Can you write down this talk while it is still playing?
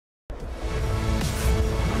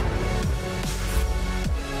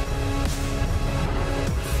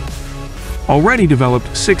Already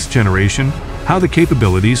developed sixth generation, how the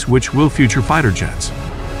capabilities which will future fighter jets.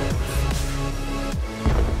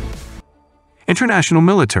 International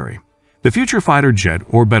military. The future fighter jet,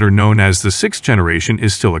 or better known as the sixth generation,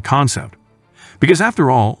 is still a concept. Because after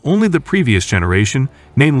all, only the previous generation,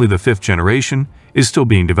 namely the fifth generation, is still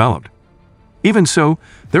being developed. Even so,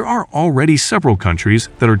 there are already several countries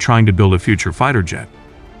that are trying to build a future fighter jet.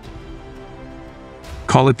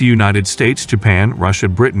 Call it the United States, Japan, Russia,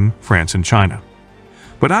 Britain, France, and China.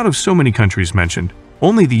 But out of so many countries mentioned,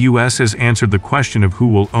 only the US has answered the question of who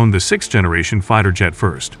will own the sixth generation fighter jet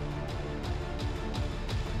first.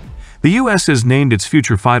 The US has named its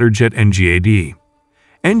future fighter jet NGAD.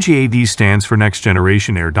 NGAD stands for Next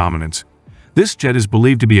Generation Air Dominance. This jet is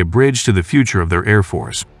believed to be a bridge to the future of their Air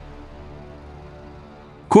Force.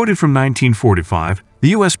 Quoted from 1945, the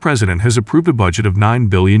US president has approved a budget of $9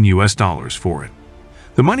 billion for it.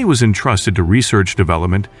 The money was entrusted to research,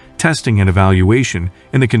 development, testing, and evaluation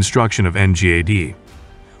in the construction of NGAD.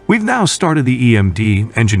 We've now started the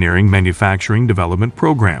EMD, Engineering Manufacturing Development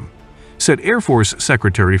Program, said Air Force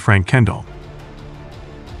Secretary Frank Kendall.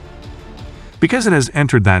 Because it has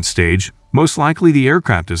entered that stage, most likely the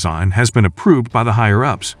aircraft design has been approved by the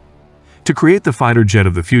higher-ups. To create the fighter jet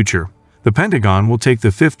of the future, the Pentagon will take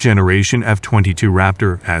the fifth-generation F-22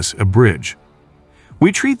 Raptor as a bridge.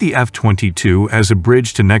 We treat the F-22 as a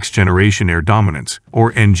bridge to next-generation air dominance,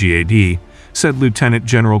 or NGAD, said Lieutenant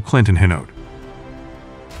General Clinton Hinote.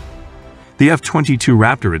 The F-22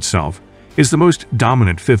 Raptor itself is the most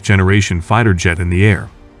dominant fifth-generation fighter jet in the air.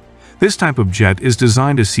 This type of jet is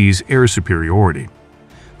designed to seize air superiority.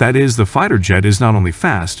 That is, the fighter jet is not only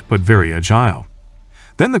fast, but very agile.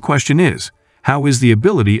 Then the question is, how is the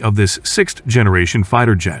ability of this sixth-generation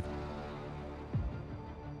fighter jet?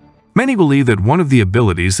 Many believe that one of the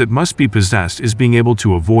abilities that must be possessed is being able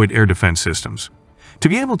to avoid air defense systems. To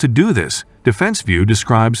be able to do this, DefenseView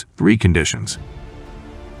describes 3 conditions.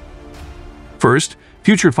 First,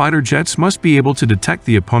 future fighter jets must be able to detect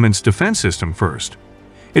the opponent's defense system first.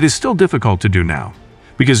 It is still difficult to do now,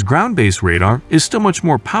 because ground-based radar is still much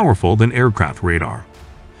more powerful than aircraft radar.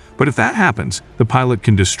 But if that happens, the pilot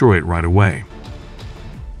can destroy it right away.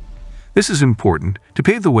 This is important to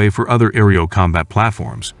pave the way for other aerial combat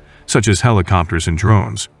platforms, such as helicopters and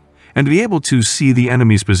drones. And to be able to see the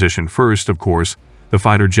enemy's position first, of course, the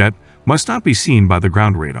fighter jet must not be seen by the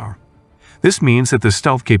ground radar. This means that the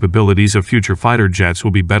stealth capabilities of future fighter jets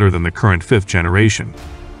will be better than the current fifth generation.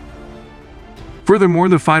 Furthermore,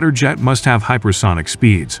 the fighter jet must have hypersonic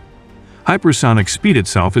speeds. Hypersonic speed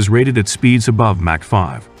itself is rated at speeds above Mach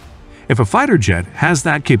 5. If a fighter jet has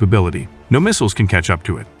that capability, no missiles can catch up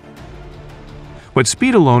to it. But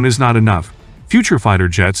speed alone is not enough. Future fighter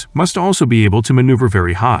jets must also be able to maneuver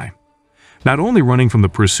very high. Not only running from the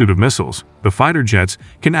pursuit of missiles, the fighter jets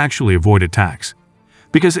can actually avoid attacks,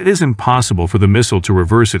 because it is impossible for the missile to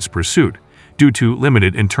reverse its pursuit due to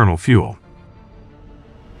limited internal fuel.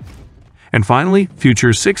 And finally,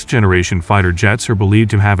 future sixth-generation fighter jets are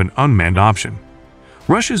believed to have an unmanned option.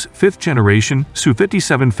 Russia's fifth-generation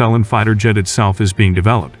Su-57 Felon fighter jet itself is being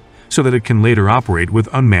developed so that it can later operate with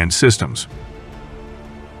unmanned systems.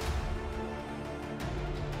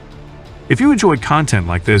 If you enjoy content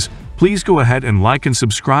like this, please go ahead and like and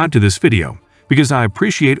subscribe to this video, because I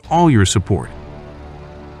appreciate all your support.